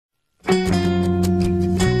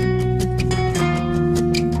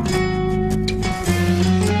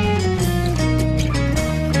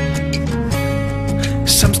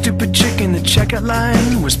checkout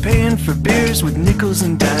line was paying for beers with nickels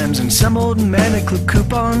and dimes, and some old man had clipped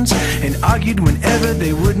coupons and argued whenever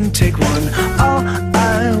they wouldn't take one. All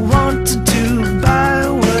I wanted to buy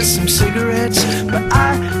was some cigarettes, but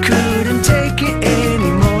I couldn't take it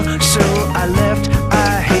anymore, so I left.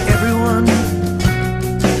 I hate everyone.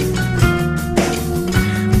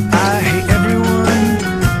 I hate everyone.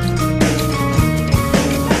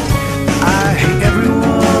 I hate everyone.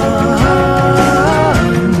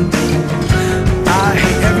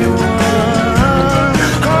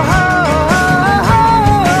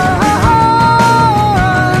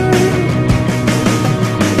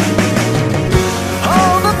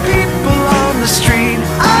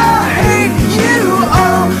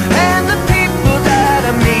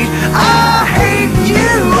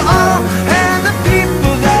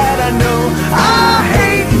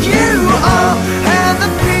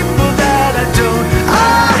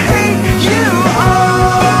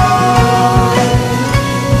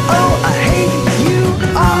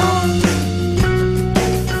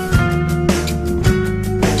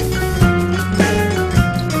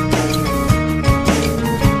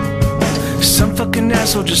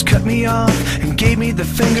 Asshole just cut me off and gave me the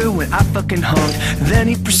finger when I fucking honked. Then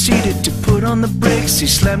he proceeded to put on the brakes. He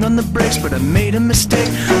slammed on the brakes, but I made a mistake.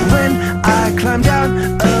 When I climbed out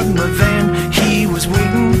of my van, he was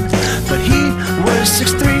waiting, but he was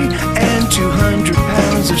 6'3" and 200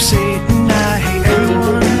 pounds of Satan. I hate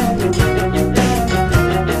everyone.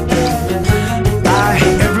 I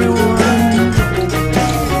hate everyone.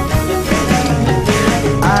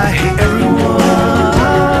 I hate everyone.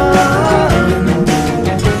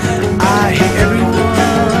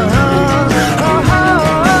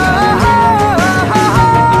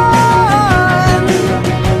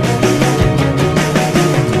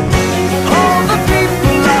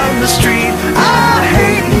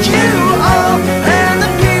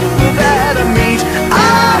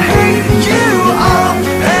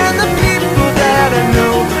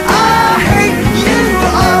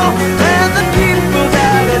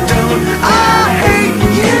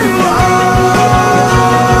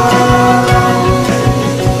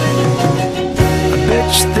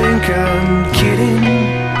 Think I'm kidding,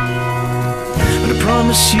 but I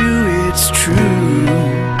promise you it's true.